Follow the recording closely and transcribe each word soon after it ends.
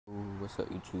What's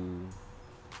up, YouTube?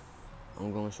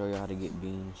 I'm gonna show you how to get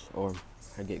beans or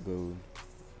how to get gold.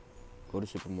 Go to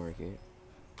supermarket.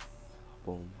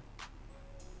 Boom.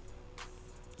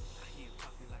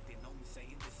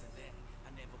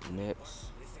 Next,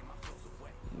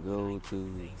 go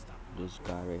to this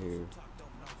guy right here.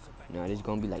 Now this is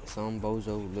gonna be like some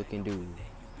bozo looking dude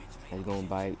that's gonna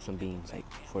buy some beans like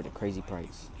for the crazy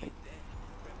price. Like,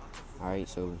 all right,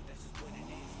 so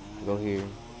go here,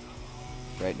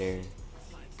 right there.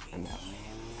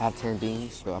 I have 10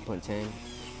 beans, so I put 10.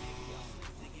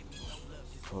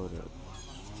 Hold up,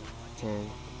 10.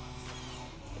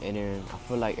 And then I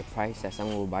feel like the price that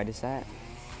someone will buy this at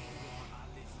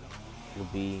will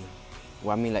be,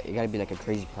 well, I mean, like, it gotta be like a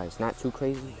crazy price, not too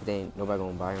crazy, cause then nobody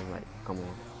gonna buy them. Like, come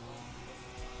on.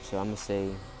 So I'm gonna say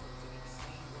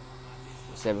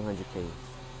 700K.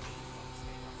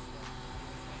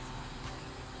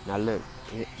 Now look,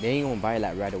 they ain't gonna buy it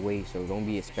like right away, so don't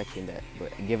be expecting that.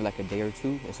 But give it like a day or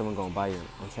two, and someone gonna buy it.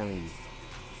 I'm telling you.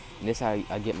 And this is how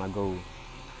I get my gold.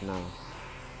 Now,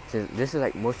 since this is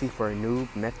like mostly for a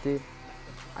noob method,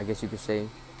 I guess you could say.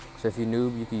 So if you're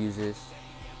noob, you can use this.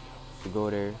 You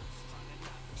go there,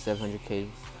 700K.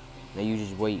 Now you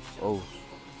just wait. Oh,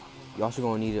 you also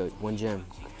gonna need one gem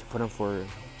to put them for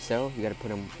sale. You gotta put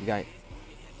them.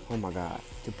 Oh my God!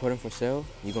 To put them for sale,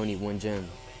 you're gonna need one gem.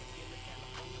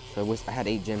 So I had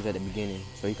 8 gems at the beginning.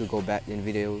 So you could go back in the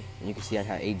video and you can see I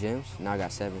had 8 gems. Now I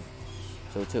got 7.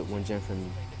 So it took 1 gem from me.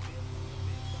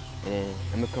 And then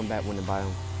I'm gonna come back when to buy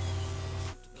them.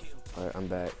 Alright, I'm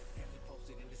back.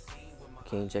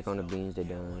 Can you check on the beans? They're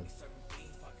done.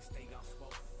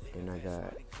 And I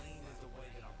got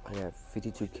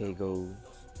 52K gold.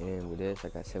 And with this, I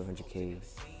got 700K.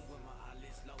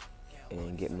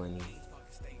 And get money.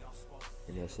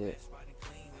 And that's it.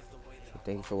 So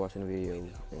thank you for watching the video,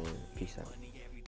 and peace out.